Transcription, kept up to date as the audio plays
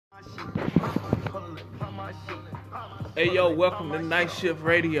Hey yo, welcome to Night Shift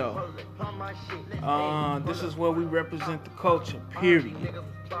Radio. This is where we represent the culture, period.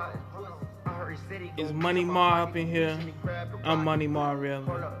 It's Money Mar up in here. I'm Money Mar, really.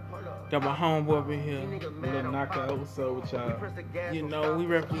 Got my homeboy up in here. Little knockout, what's up with y'all? You know, we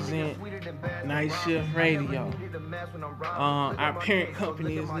represent Night Shift Radio. Our parent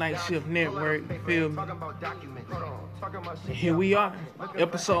company is Night Shift Network, you feel me? Here we are,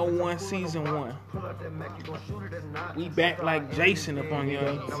 episode 1, season 1. We back like Jason up on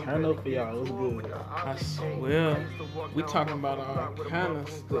y'all. Turn up for y'all, what's good? I swear, we talking about all kind of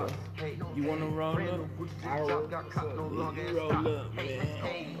stuff. You wanna roll up? I roll. You roll up, man.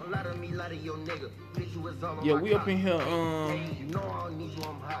 Yeah, we up in here,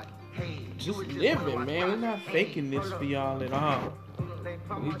 just living, man. We're not faking this for y'all at all.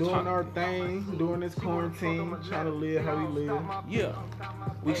 We doing our thing during this quarantine, trying to live how we live. Yeah,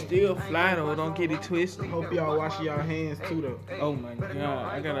 we still fly though. Don't get it twisted. Hope y'all wash y'all hands too though. Oh my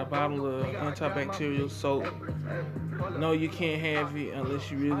god, I got a bottle of antibacterial soap. No, you can't have it unless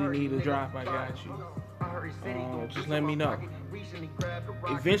you really need a drop. I got you. Just let me know.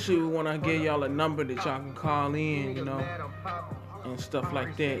 Eventually, we want to give y'all a number that y'all can call in, you know, and stuff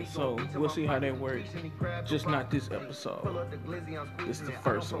like that. So we'll see how that works. Just not this episode. This is the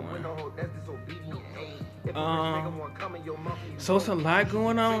first one. So it's a lot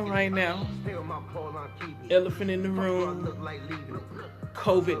going on right now. Elephant in the room.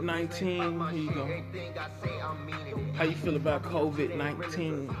 COVID-19. Here you go. How you feel about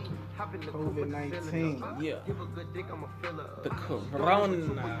COVID-19? COVID-19. Yeah. The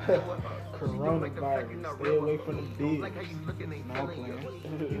coronavirus. Stay away from the big. No, I'm playing.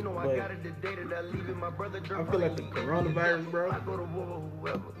 But I feel like the coronavirus, bro.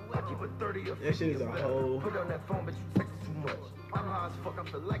 That shit is a whole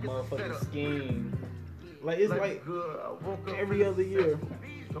motherfucking scheme. Like it's like every other year,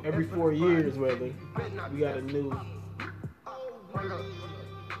 every 4 years, rather, we got a new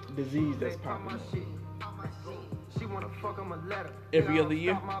disease that's popping up. Every other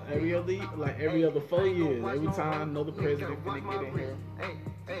year? Every other 4 years. Every time another president finna get in here.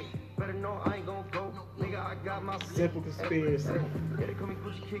 Simple conspiracy.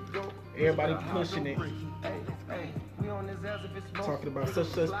 Everybody pushing it. Talking about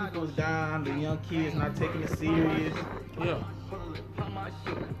such people is dying, the young kids not taking it serious. Yeah.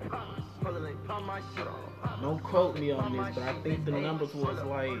 Don't quote me on this, but I think the numbers was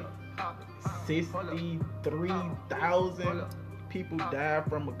like 63,000 people died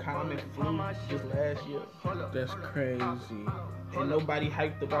from a common flu just last year. That's crazy. And nobody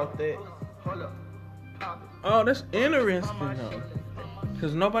hyped about that. Oh, that's interesting though,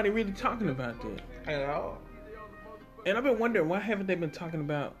 because nobody really talking about that At all. And I've been wondering, why haven't they been talking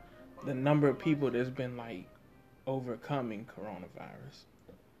about the number of people that's been like overcoming coronavirus?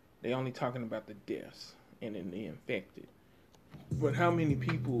 They only talking about the deaths and then the infected. But how many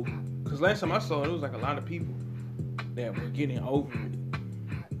people? Because last time I saw it, it was like a lot of people that were getting over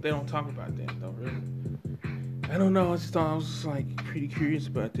it. They don't talk about that though, really. I don't know. I was just like pretty curious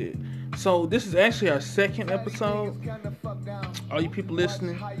about that. So this is actually our second episode. All you people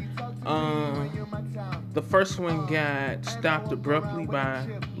listening, the first one got stopped abruptly by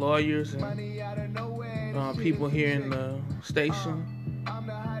lawyers and people here in the station.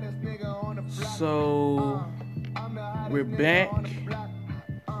 So we're back.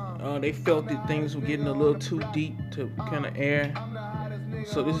 They felt that things were getting a little too deep to kind of air.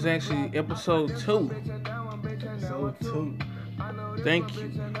 So this is actually episode 2. Episode 2. Thank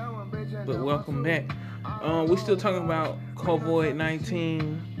you. But welcome back. We're still talking about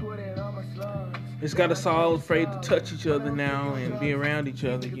COVID-19. It's got us all afraid to touch each other now and be around each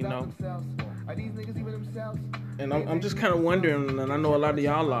other, you know. And I'm just kind of wondering, and I know a lot of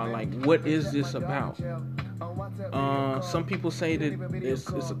y'all are, like, what is this about? Some people say that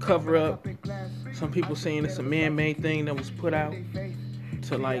it's a cover-up. Some people saying it's a man-made thing that was put out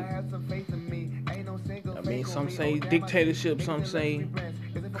to, like, I mean, some say dictatorship, some say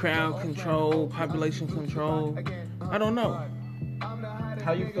crowd control, population control. I don't know.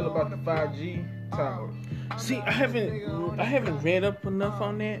 How you feel about the 5G towers? See, I haven't read up enough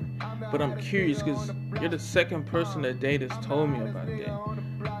on that, but I'm curious because you're the second person today that's told me about that,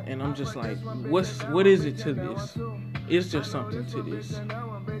 and I'm just like, what is it to this? Is there something to this?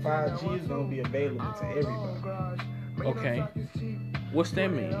 5G is gonna be available to everybody. Okay, what's that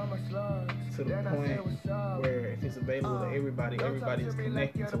mean? To the point where if it's available to everybody, everybody is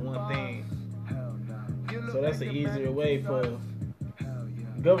connected to one thing. So that's an easier way for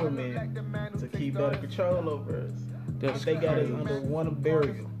government to keep better control over us. That's they got us crazy. under one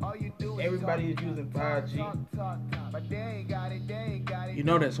barrier. Everybody is using 5G. You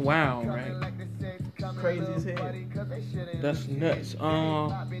know that's wild, right? Crazy as hell. That's nuts.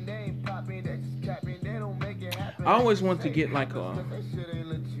 I always want to get like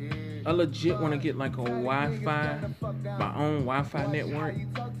I legit want to get like a Wi-Fi, my own Wi-Fi network,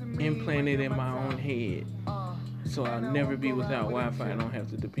 implanted in my own head. So I'll never be without Wi-Fi. I don't have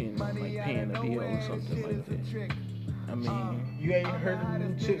to depend on like paying a bill or something like that. I mean, You ain't heard of the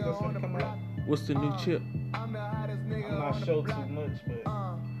new chip that's gonna come out? what's the new chip? I'm not sure too much, but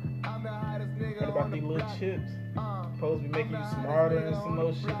heard about these little chips. Supposed to be making you smarter and some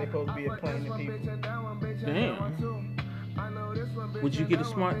more shit. They supposed to be implanting people. Damn. Would you get a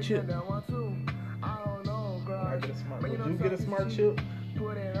smart chip? Would you get a smart chip?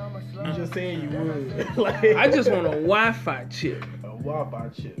 You just saying you would. Like, I just want a Wi-Fi chip. A Wi-Fi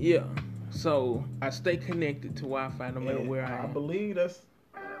chip. Yeah. So I stay connected to Wi-Fi no matter And where I I am. believe that's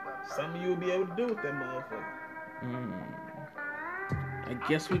something you'll be able to do with that motherfucker. I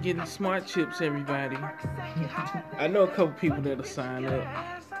guess we're getting smart chips, everybody. I know a couple people that'll sign up.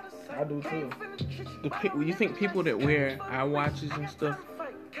 I do too. You think people that wear eye watches and stuff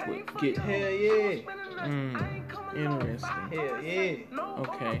would get? Hell yeah. Interesting. Hell yeah.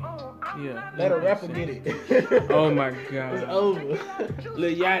 Okay. Yeah. Let a rapper get it. Oh my It's God. over.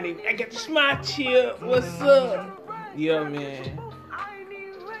 Lil Yachty, I got the smart chip. What's up? Yeah, man.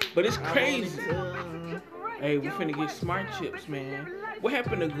 But it's crazy. Hey, we finna get smart chips, man. What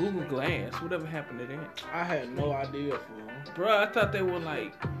happened to Google Glass? Whatever happened to that? I had no idea for him. Bruh, I thought they were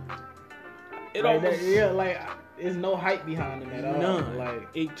like... It Like almost... that, yeah, like there's no hype behind them at all. None. Like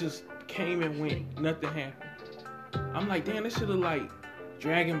It just came and went. Nothing happened. I'm like, damn, this shit look like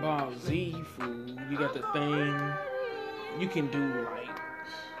Dragon Ball Z, fool. You got the thing. You can do, like,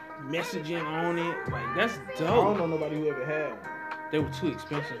 messaging on it. Like, that's I don't know dope. nobody who ever had one. They were too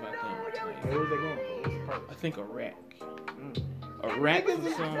expensive, I think. Like, Where was they going for? What's the purpose? I think a rack. A rack Niggas for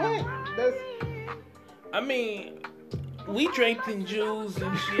is some... what? That's I mean, we draped in jewels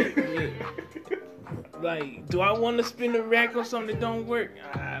and shit. But, like, do I want to spend a rack on something that don't work?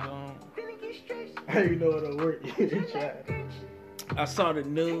 I don't. how you know it'll work. You tried. I saw the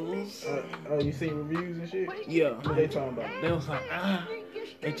news. Oh, you seen reviews and shit? Yeah. What they talking about? They was like,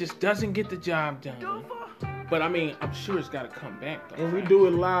 it just doesn't get the job done. But I mean, I'm sure it's got to come back though. And we right? do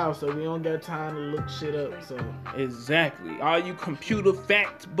it live, so we don't got time to look shit up. So Exactly. All you computer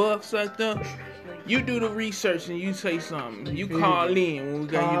fact buffs out there, you do the research and you say something. You call in when we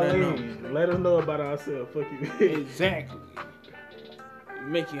got call you that in. number. Let us know about ourselves. Fuck you. Exactly.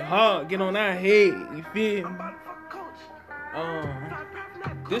 Make it hard. Get on our head. You feel me?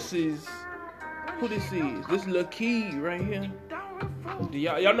 This is who this is. This Lil Key right here. Do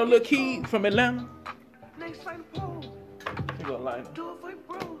y'all know Lil Key from Atlanta? You gonna line up.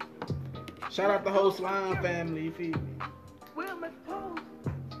 Shout out the whole Slime family. You feel me?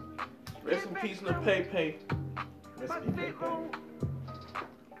 Rest in peace, Lil Pay. Rest in peace, Pay.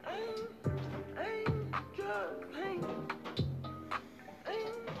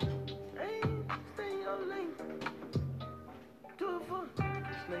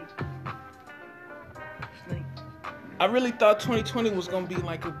 I really thought 2020 was gonna be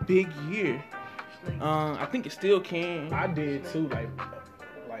like a big year. I think it still can. I did too. Like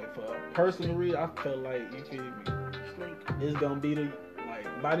for a personal reason, I felt like, you feel me, it's gonna be the,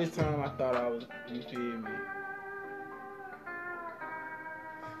 like, by this time I thought I was, you feel me.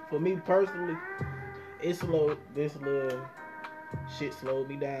 For me personally, this little shit slowed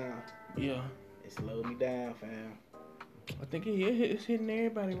me down. Yeah. It slowed me down, fam. I think it's hitting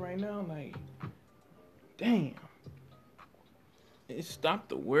everybody right now. Like, damn. It stopped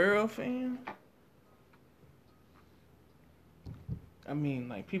the world, fam. I mean,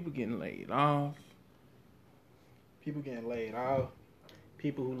 like, people getting laid off. People getting laid off.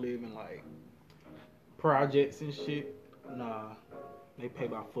 People who live in, like, projects and shit. Nah. They pay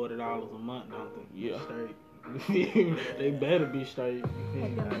about $40 a month, don't they? Yeah. Straight. They better be straight.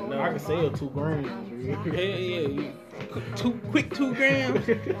 I can sell $2 grand. Hell yeah. $2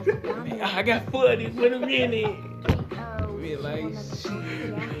 grams. I got 40 with a minute. Be like, shit.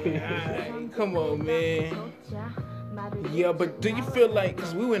 Alright, come on, man. Yeah, but do you feel like,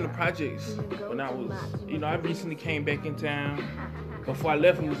 because we were in the projects when I was, I recently came back in town. Before I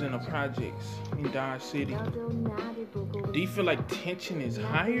left, we was in the projects in Dodge City. Do you feel like tension is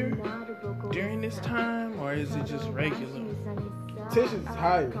higher during this time, or is it just regular? Tension's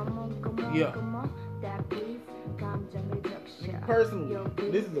higher. Yeah. Personally,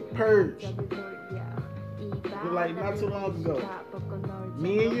 this is a purge. But like not too long ago,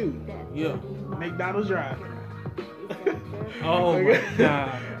 me and you, Yeah. McDonald's drive. Oh my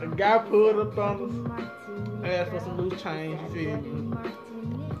God. A guy pulled up on us. I asked for some loose change. You feel me?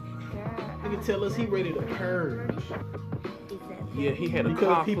 Nigga tell us he ready to purge Yeah, he had a because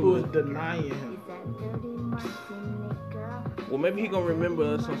car people full was of. denying him. Well, maybe he gonna remember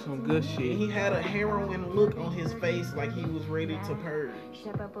us on some good And shit. he had a heroin look on his face like he was ready to purge.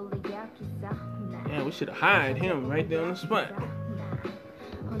 Yeah, we should have hired him right there on the spot.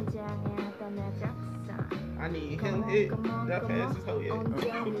 I need him hit. That fast as hell yet.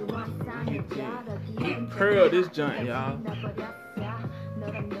 He pearled this joint, y'all.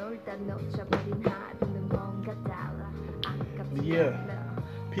 Yeah.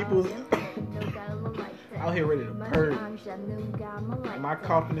 People's out here ready to purge. My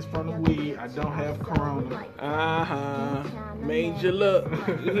coughing is from the weed. I don't have corona. Made you look.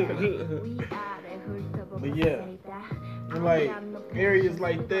 But yeah, and like areas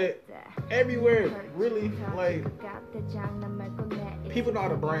like that, everywhere, really, like people know how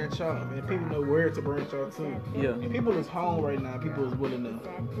to branch off, and people know where to branch off to. Yeah. And people is home right now. People is willing to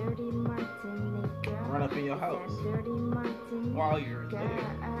run up in your house while you're there.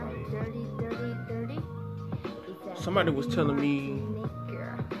 Like, Somebody was telling me.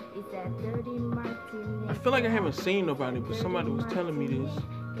 I feel like I haven't seen nobody, but somebody was telling me this.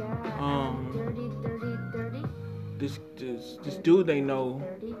 This dude they know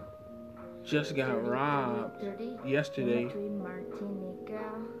just got robbed yesterday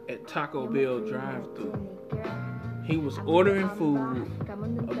at Taco Bell drive-thru. He was ordering food. A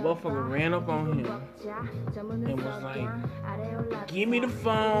motherfucker ran up on him and was like, "Give me the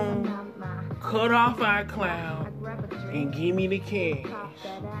phone, cut off iCloud, and give me the cash."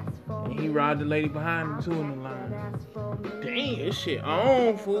 And he robbed the lady behind him too in the line. Damn, this shit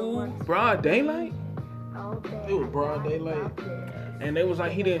on, fool. Broad daylight. it was broad daylight. And they was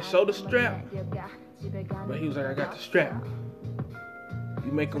like, he didn't show the strap, but he was like, I got the strap.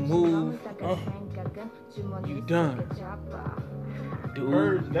 You make a move, you done.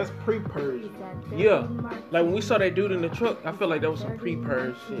 Purge, Dude. that's pre-purge. Yeah. Like when we saw that dude in the truck, I felt like that was some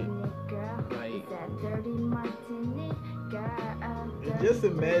pre-purge shit. Like, And just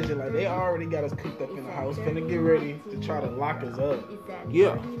imagine, like they already got us cooped up in the house, finna get ready to try to lock us up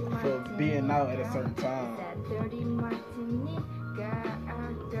yeah. for being out at a certain time.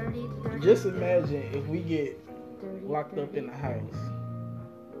 Just imagine if we get locked up in the house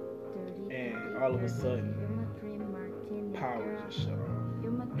and all of a sudden power just shut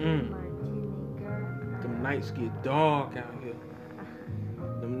off. Them nights get dark out here.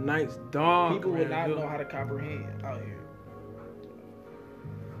 Them nights dark. People would not around know here. how to comprehend out here.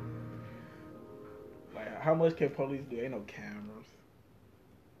 Like, how much can police do? Ain't no cameras.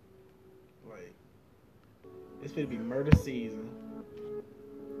 Like, it's finna be murder season,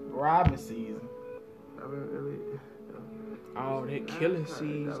 robbing season, Oh, that killing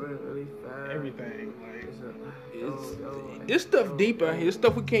season. everything. Like, It's stuff deep out here. It's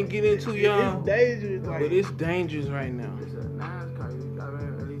stuff we can't get into, y'all. it's dangerous. Like, But it's dangerous right now.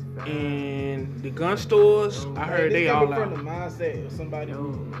 And the gun stores, I heard they all from the out. mindset of somebody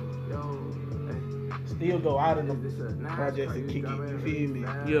who still go out of the projects and kick it. You feel me?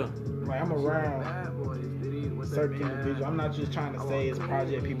 Yeah. Like, I'm around certain individuals. I'm not just trying to say it's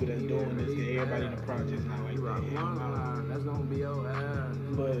project people that's doing this, because everybody in the project's not like that.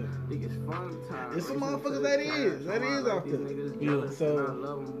 But it's some motherfuckers that is out there. Yeah. So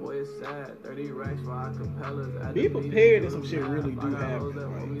be prepared if some shit really do happen.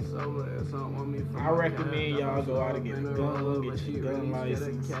 Like, I recommend y'all go out and get a gun, get your gun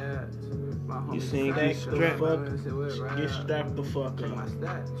license. You seen Get get strapped. strapped the fuck up.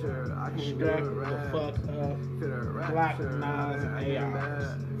 Strap the fuck up. Glock 9s and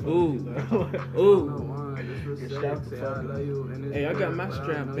ARs. Ooh. Ooh. Get strapped the fuck up. Hey, I got my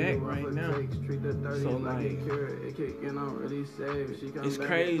strap back right now. So like, it's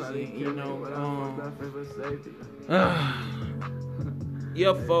crazy, you know.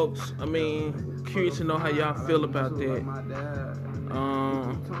 Yeah, folks. I mean, curious to know how y'all feel about that.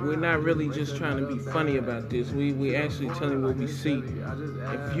 We're not really just trying to be funny about this. We actually telling what we see.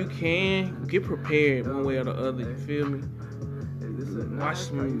 If you can, get prepared one way or the other. You feel me? Watch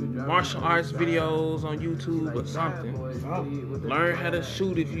some martial arts videos on YouTube or something. Learn how to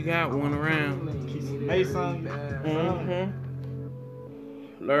shoot if you got one around. Keep some mace on you.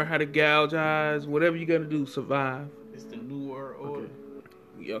 Learn how to gouge eyes. Whatever you gotta do, survive. It's the new world order.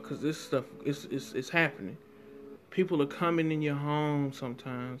 Yeah, cause this stuff it's happening. People are coming in your home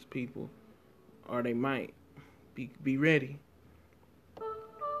sometimes, people, or they might be ready.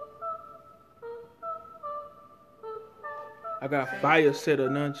 I got fire set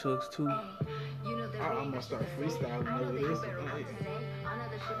of nunchucks too. I I'm gonna start freestyling over this.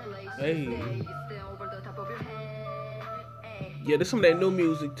 Hey. Yeah, there's some of that new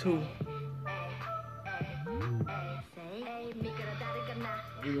music too.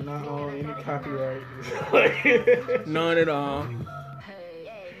 We were not on any copyright. None at all.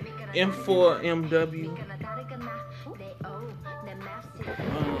 M4MW.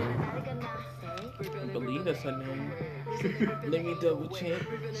 I believe that's her name. Let me double check.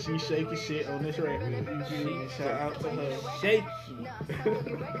 She shaking shit on this record. You feel me? Shout out to her. Shaky.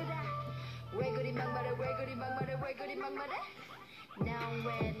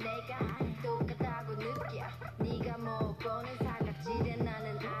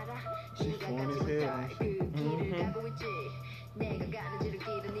 She fun as hell.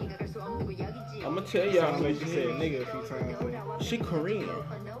 I'ma tell y'all. Like you said nigga a few times. Though. She Korean.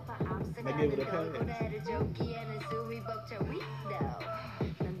 I give it a pass.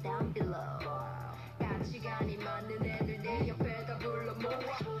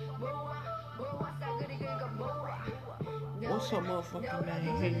 What's her motherfucking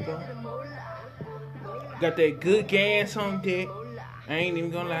name? Here you go. Got that good gas on deck. I ain't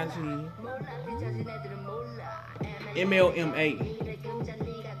even gonna lie to you. MLMA.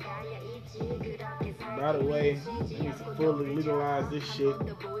 By the way, we need to fully legalize this shit.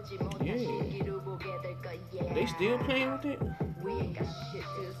 Yeah. They still playing with it?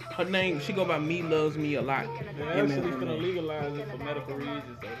 Her name, she go by Me Loves Me a Lot. They're actually gonna legalize it for medical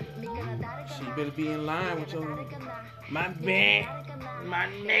reasons. She better be in line with your my back, my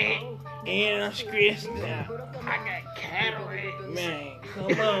neck, and I'm stressed out. I got cataract, man.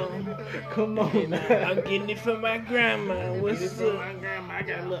 Come on. Come on. I'm getting it from my grandma. What's up? My grandma, I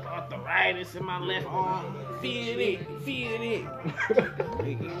got a little arthritis in my left arm. Feel it.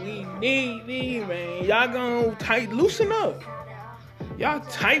 We need these, man. Y'all gonna loosen up. Y'all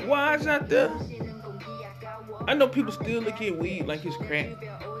tight wads out there. I know people still look at weed like it's crack.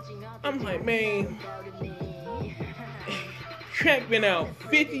 I'm like, man, crack been out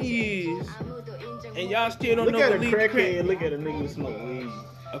 50 years, and y'all still don't know what weed crack. Look at a nigga who smoke weed.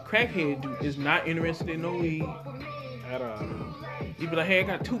 A crackhead is not interested in no weed At all. You be like, hey, I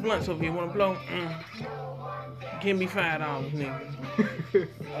got 2 blunts over here. Wanna blow? Give me $5, nigga.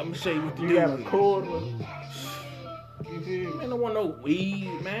 I'm gonna show you what to do. You got a cord with. You feel me? I don't want no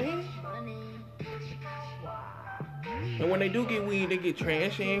weed, man. And when they do get weed, they get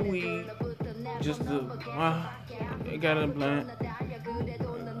trash and weed. Just the they got a blunt.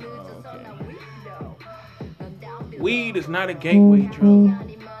 Okay. Weed is not a gateway drug.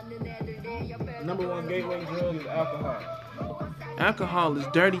 Number 1 gateway drug is alcohol. Alcohol is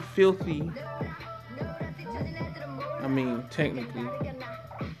dirty, filthy. I mean, technically,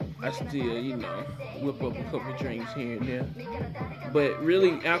 I still, whip up a couple drinks here and there. But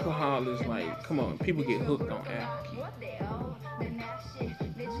really, alcohol is like, come on, people get hooked on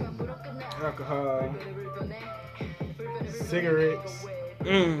alcohol, cigarettes.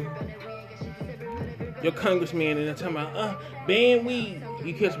 Your congressman and they're talking about, ban weed.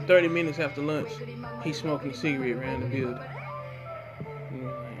 You catch him 30 minutes after lunch. He's smoking a cigarette around the building.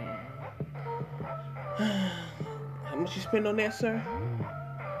 How much you spend on that, sir?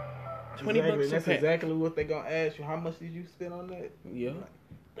 $20 a pack. That's exactly what they gonna ask you. How much did you spend on that? Yeah.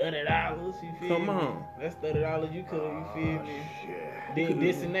 $30, you feel me? Come on. That's $30 you could, you feel me? Then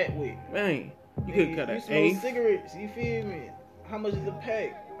this and that with. Man, you could cut an an eighth. Cigarettes, you feel me? How much is a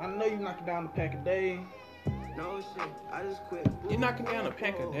pack? I know you knocking down a pack a day. No shit, I just quit. You're knocking down a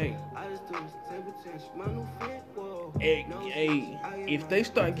pack a day. I just do this table tennis. My new fit, whoa. Hey, if they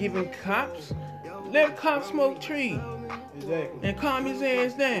start giving cops, let cops smoke tree. Exactly. And calm his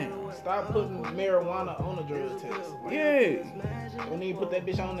ass down. Stop putting marijuana on the drug test. Yeah. Don't need to put that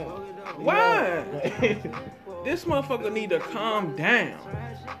bitch on there. Why? This motherfucker need to calm down.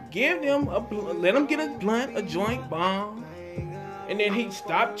 Give them let him get a blunt, a joint bomb. And then he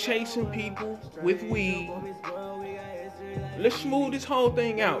stop chasing people with weed. Let's smooth this whole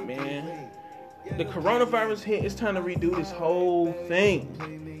thing out, man. The coronavirus hit. It's time to redo this whole thing.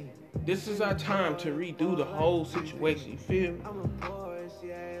 This is our time to redo the whole situation. You feel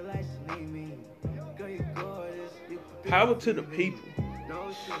me? Power to the people.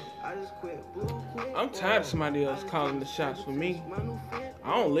 I'm tired of somebody else calling the shots for me.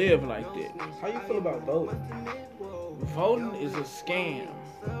 I don't live like that. How you feel about voting? Voting is a scam.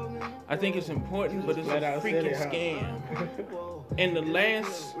 I think it's important, but it's a freaking scam. And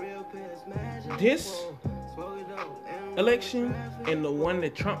this election and the one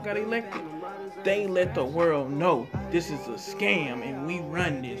that Trump got elected, they let the world know this is a scam and we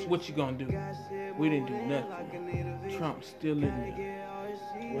run this. What you gonna do? We didn't do nothing. Trump's still in there.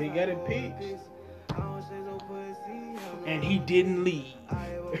 Well, he got impeached. and he didn't leave.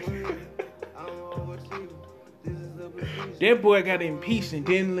 That boy got impeached and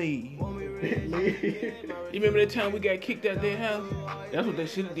didn't leave. You remember that time we got kicked out their house? That's what they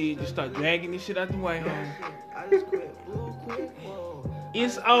should have did. Just start dragging this shit out the White House.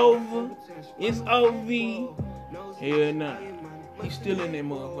 It's over. It's over. Hell nah. He's still in that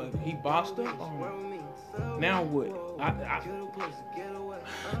motherfucker. He bossed up on him. Now what?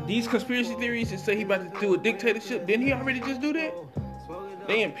 These conspiracy theories that say he about to do a dictatorship, didn't he already just do that?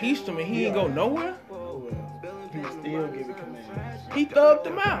 They impeached him and he ain't go nowhere? He still giving commands. He thugged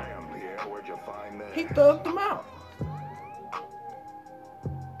them out. He thugged them out.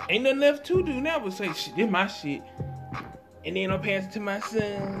 Ain't nothing left to do now but say, shit, this my shit. And then I'll pass it to my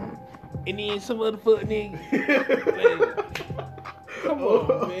son. And then some other fuck nigga. Come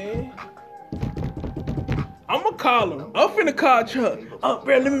on, man. I'ma call him. I'm finna call Chuck. Oh,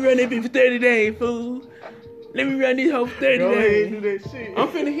 bro, let me run that bitch for 30 days, fool. Let me run this hoe for 30 days. Go ahead and do that shit. I'm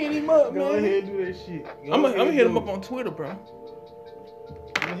finna hit him up, man. Go ahead and do that shit. I'm gonna hit him up on Twitter, bro.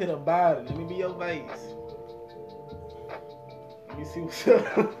 Let me hit up Biden. Let me be your face. Let me see what's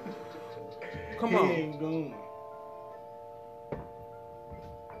up. Come on. He ain't going.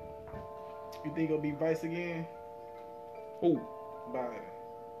 You think he'll be vice again? Who? Biden.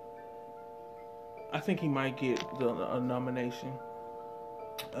 I think he might get a nomination.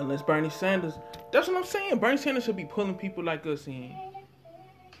 Unless Bernie Sanders. That's what I'm saying. Bernie Sanders should be pulling people like us in.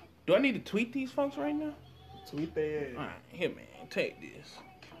 Do I need to tweet these folks right now? Tweet their ass. Alright, here, man. Take this.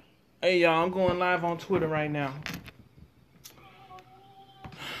 Hey, y'all. I'm going live on Twitter right now.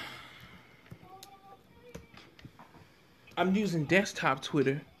 I'm using desktop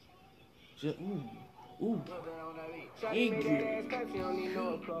Twitter. Just, ooh. Oh,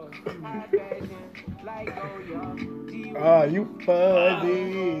 you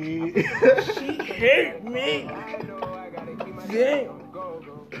funny. She hurt me. Yeah.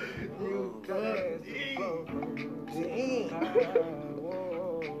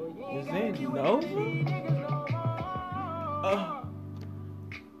 Is that no?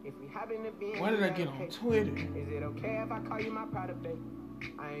 Why did I get on Twitter? Is it okay if I call you my pride, babe?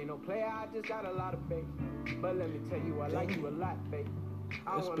 I ain't no player, I just got a lot of faith. But let me tell you, I like you a lot, babe.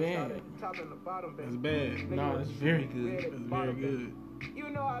 That's bad. That's bad. No, that's very good. That's very good. You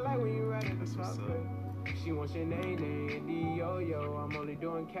know I like when you run at the top, babe. She wants your name, D-O-Yo. I'm only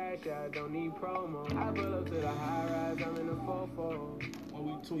doing cash, I don't need promo. I pull up to the high rise, I'm in the 4-4. What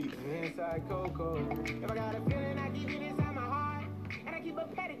we tweet? Inside Coco. If I got a feeling, I keep it inside my heart. And I keep a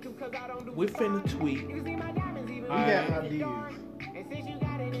pedicure cause I don't do We finna tweet. You see my diamonds even. We got ideas. And since you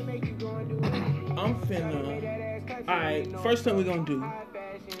got it, it make you go and do it. I'm finna. Alright, first thing we're gonna do.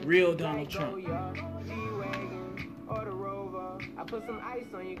 Real Donald Trump. I put some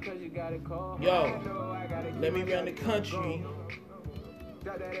ice on you cause you got it cold. Yo, let me run the country.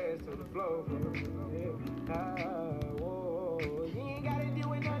 Drop that ass to the floor. You ain't gotta deal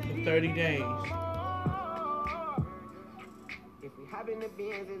with none of For these 30 days. If we hop in the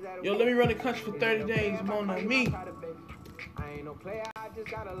Benz, is that Yo, let me run the country for 30 days. More on me. I ain't no player, I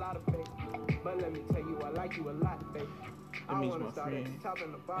just got a lot of faith. But let me tell you, I like you a lot, babe. That means my friend.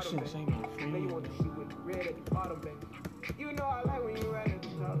 I shouldn't say my friend. You want the shit with the red at the bottom, baby. You know I like when you ride at the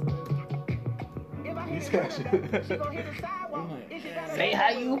top, baby. If I hit it, back, she gon' hit the sidewalk. Say how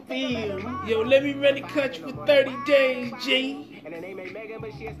you feel. Yo, let me run the country for 30 days, G. And the name ain't Megan,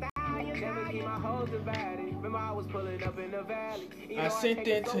 but she a stallion. Never keep my hoes divided. Remember I was pulling up in the valley. I sent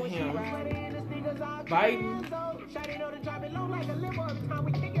that to him. Biden.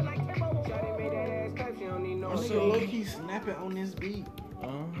 So look, he's snapping on this beat.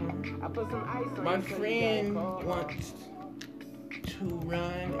 I put some ice on My friend wants to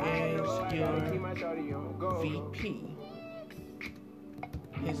run as your VP.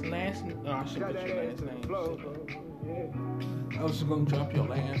 His last name. Oh, I should put your last name. I was just gonna drop your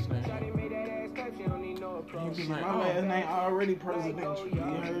last name. You be like, My last name already presidential.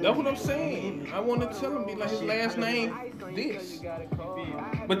 That's what I'm saying. I want to tell him, be like, his last name, this.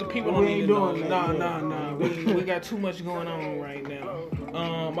 But the people don't need to know. Nah. We got too much going on right now.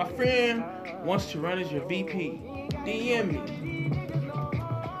 My friend wants to run as your VP. DM me.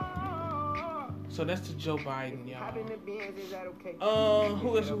 So that's to Joe Biden, y'all.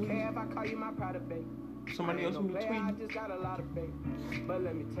 Who else? Somebody else who was tweeting? But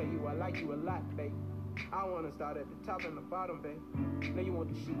let me tell you, I like you a lot, babe. I wanna start at the top and the bottom, babe. Now you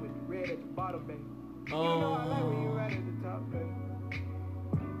want the shoe with the red at the bottom, babe. You know I like when you right at the top, babe.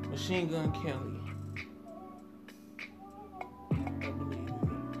 Machine Gun Kelly. I believe it.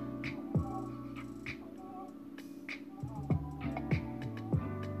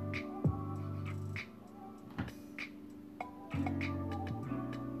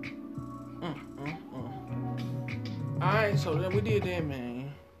 right, so then we did that,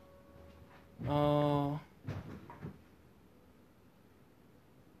 man.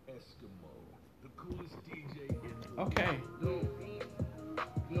 Okay.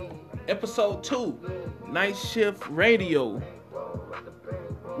 Episode 2, Night Shift Radio.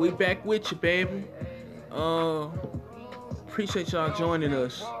 We back with you, baby. Appreciate y'all joining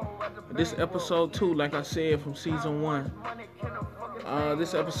us. This episode 2, like I said, from season 1.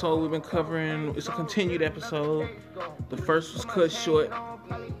 This episode we've been covering, it's a continued episode. The first was cut short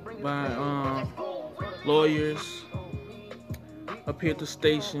by lawyers up here at the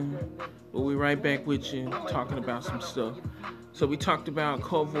station. But we right back with you talking about some stuff. So we talked about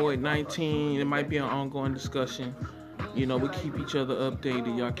COVID-19. It might be an ongoing discussion. You know, we keep each other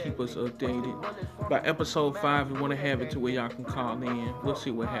updated. Y'all keep us updated. By episode 5, we want to have it to where y'all can call in. We'll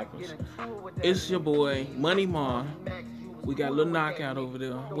see what happens. It's your boy, Money Mar. We got a little Knockout over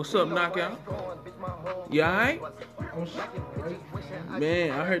there. What's up, Knockout? You alright?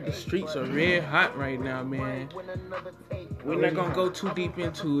 Man, I heard the streets are red hot right now, man. We're not gonna go too deep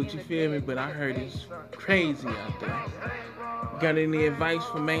into it, you feel me? But I heard it's crazy out there. Got any advice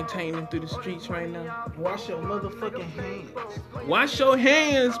for maintaining through the streets right now? Wash your motherfucking hands. Wash your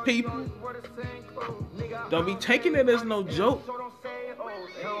hands, people. Don't be taking it as no joke.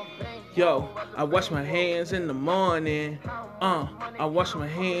 Yo, I wash my hands in the morning. I wash my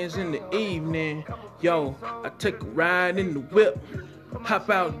hands in the evening. Yo, I take a ride in the whip. Hop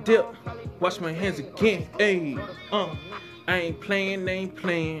out, dip. Wash my hands again. Ayy, I ain't playing.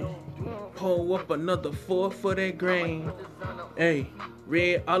 Pull up another 4 for that grain. Ayy,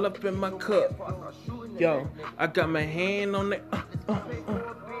 red all up in my cup. Yo, I got my hand on that.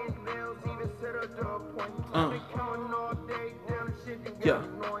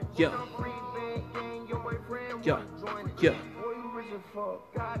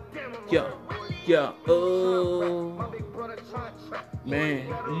 Yeah. Oh,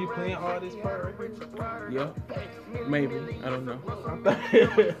 man. Are you playing all this part? Yeah, maybe. I don't know.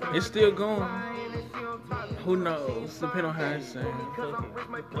 It's still going. Who knows? Depending on how it sounds.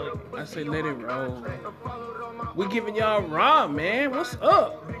 I say let it roll. We giving y'all raw, man. What's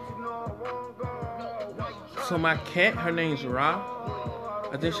up? So my cat, her name's Ra.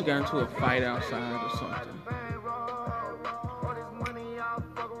 I think she got into a fight outside or something.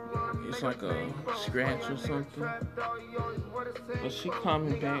 It's like a scratch or something. But she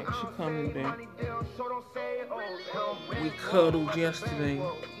coming back. We cuddled yesterday.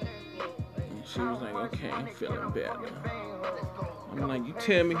 And she was like, okay, I'm feeling better. I'm like, you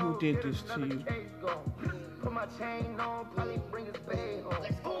tell me who did this to you.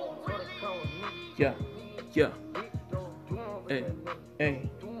 Yeah. Hey.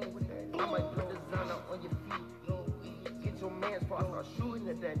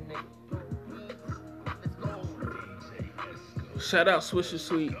 Shout out Swisher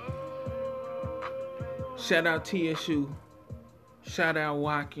Sweet. Shout out TSU. Shout out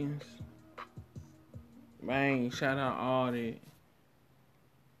Watkins. Man, shout out all that.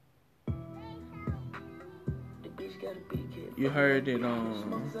 You heard it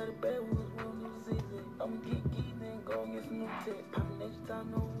on.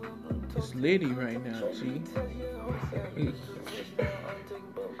 It's litty right now, G.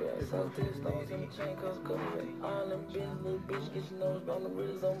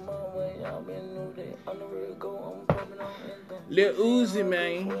 Lil Uzi,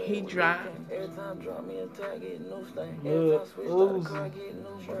 man, he dropped. Lil Uzi.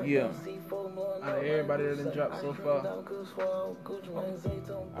 Yeah. Out of everybody that done dropped so far,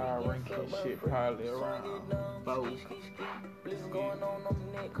 I rank his shit probably around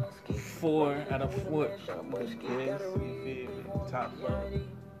 4 out of what? The best, you feel me? Top 4.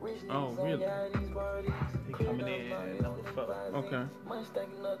 Oh, really? He coming in at number 4. Okay.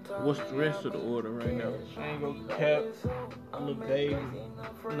 What's the rest of the order right now? I ain't gonna cap. Lil Baby,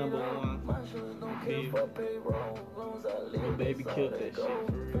 number 1. Baby. Lil Baby killed that shit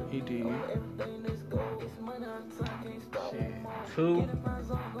for real. He did. Shit. 2.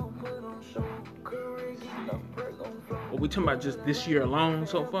 What we talking about just this year alone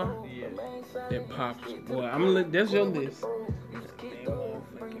so far? Yeah. That pops. Boy, I'm gonna look. That's your list.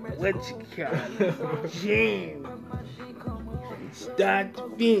 What you call it? Jam. Start to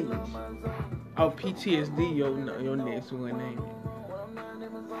finish. Oh, PTSD, your next one, ain't it?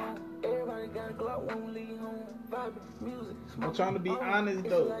 I'm trying to be honest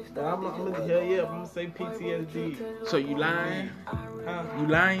though. But I'm gonna say PTSD. So you lying? Huh? You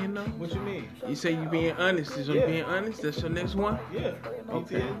lying though? What you mean? You say you being honest. Is you Yeah. being honest? That's your next one? Yeah.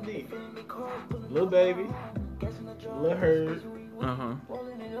 Okay. PTSD. Lil Baby. Lil Herb. Uh-huh.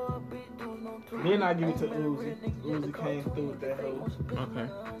 Then I give it to Uzi. Uzi came through with that hoe. Okay.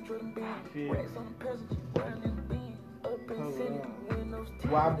 Feel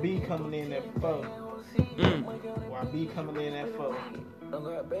YB coming in at 4. YB coming in at 4.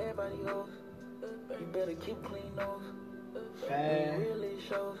 5.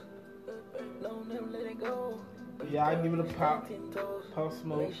 Yeah, I give it a pop. Pop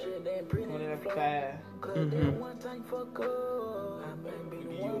Smoke. Coming in at 5. Give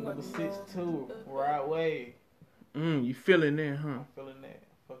you a number 6 too. Rod Wave. You feeling that, huh? I'm feeling that.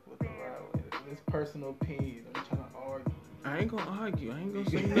 Fuck with the Rod Wave. It's personal opinion. I'm trying to argue. I ain't gonna argue. I ain't gonna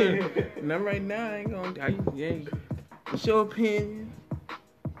say nothing. Not right now. I ain't gonna. What's your opinion?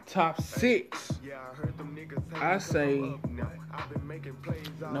 Top 6. I say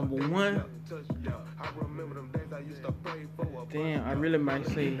number 1. Damn, I really might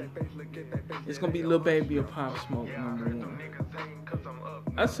say it's gonna be Lil Baby or Pop Smoke number 1.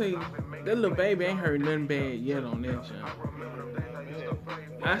 I say that Lil Baby ain't heard nothing bad yet on that job.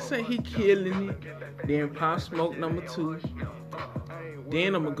 I say he killing it. Then Pop Smoke number 2.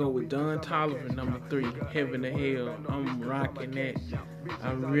 Then I'm gonna go with Don Toliver number 3. Heaven to Hell. I'm rocking that.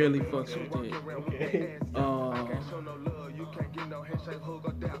 I really fucks with that.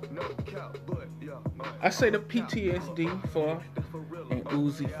 I say the PTSD 4 and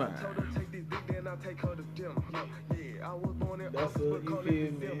Uzi 5. That's you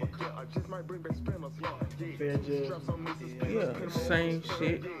feel me? Fair judge. Yeah, same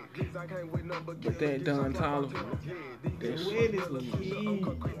shit. But that Don Toliver. That shit is key.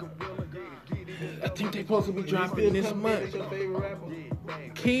 I think they supposed to be dropping this month.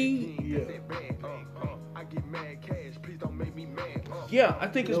 Key? Yeah, I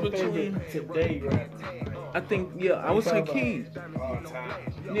think it's between today, right? I think, I would say Key.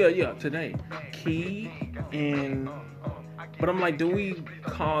 Yeah, today. Key and... But I'm like, do we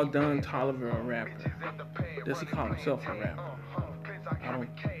call Don Toliver a rapper? Does he call himself a rapper? I don't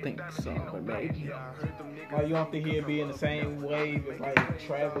think so, but maybe. Like, you don't think he'd be in the same wave as like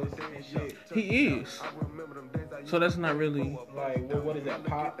Travis and shit? He is. So that's not really... Like, what is that,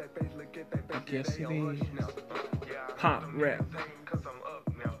 pop? I guess it is. Pop rap.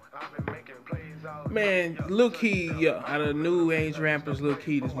 Man, Lil Key, out of new age rappers, Lil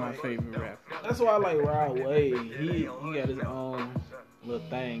Key is my favorite rapper. That's why I like Rod Wave. He got his own little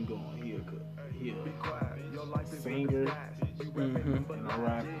thing going. He a singer and a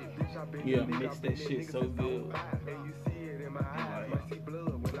rapper. Yeah. Mix that shit so good.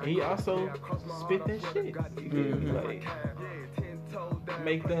 And he also spit that shit. Like,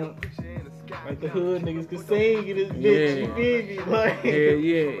 make them, like the hood niggas can sing in this bitch. You feel me? Like,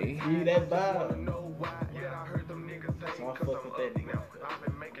 yeah. Give that vibe. So I fuck with that nigga.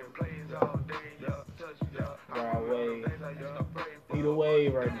 Rod Wave. He the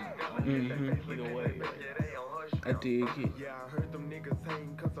wave right now. He the wave. I dig it.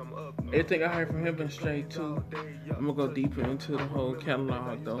 Everything I heard from him been straight too. I'm gonna go deeper into the whole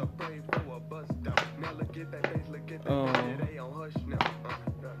catalog though.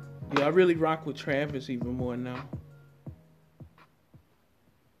 I really rock with Travis even more now.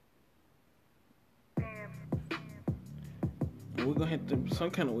 We're gonna have to some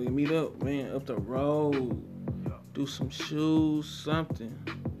kind of way meet up, man, up the road, do some shoes, something.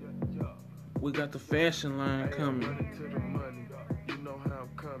 We got the fashion line coming.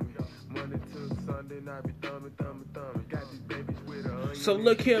 So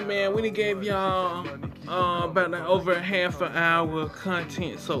look here, man, we done gave y'all about over half an hour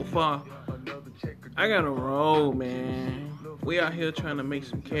content so far. I gotta roll, man. We out here trying to make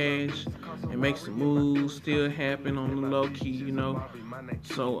some cash and make some moves, still happen on the low key, you know.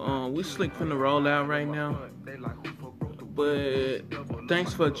 So we slick finna roll out right now. But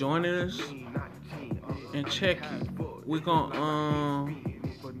thanks for joining us and check it. We gonna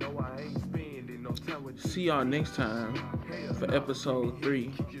see y'all next time for episode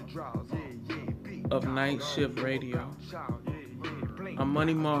 3 of Night Shift Radio. I'm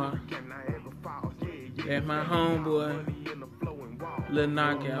Money Mar. That's my homeboy, Lil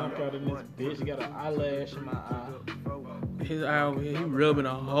Knockout. In this bitch, he got an eyelash in my eye. His eye over here, he rubbing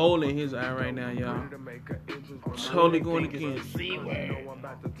a hole in his eye right now, y'all. Totally going against.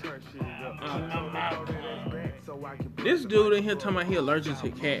 This dude in here talking about he allergic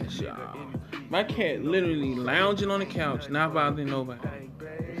to cats, y'all. My cat literally lounging on the couch, not bothering nobody.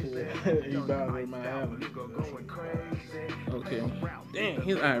 He bothering my eye. Okay. Damn,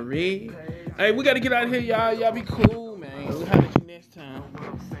 his eye red. Hey, we gotta get out of here, y'all. Y'all be cool, man. We'll holler at you next time.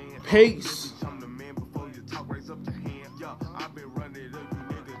 Peace.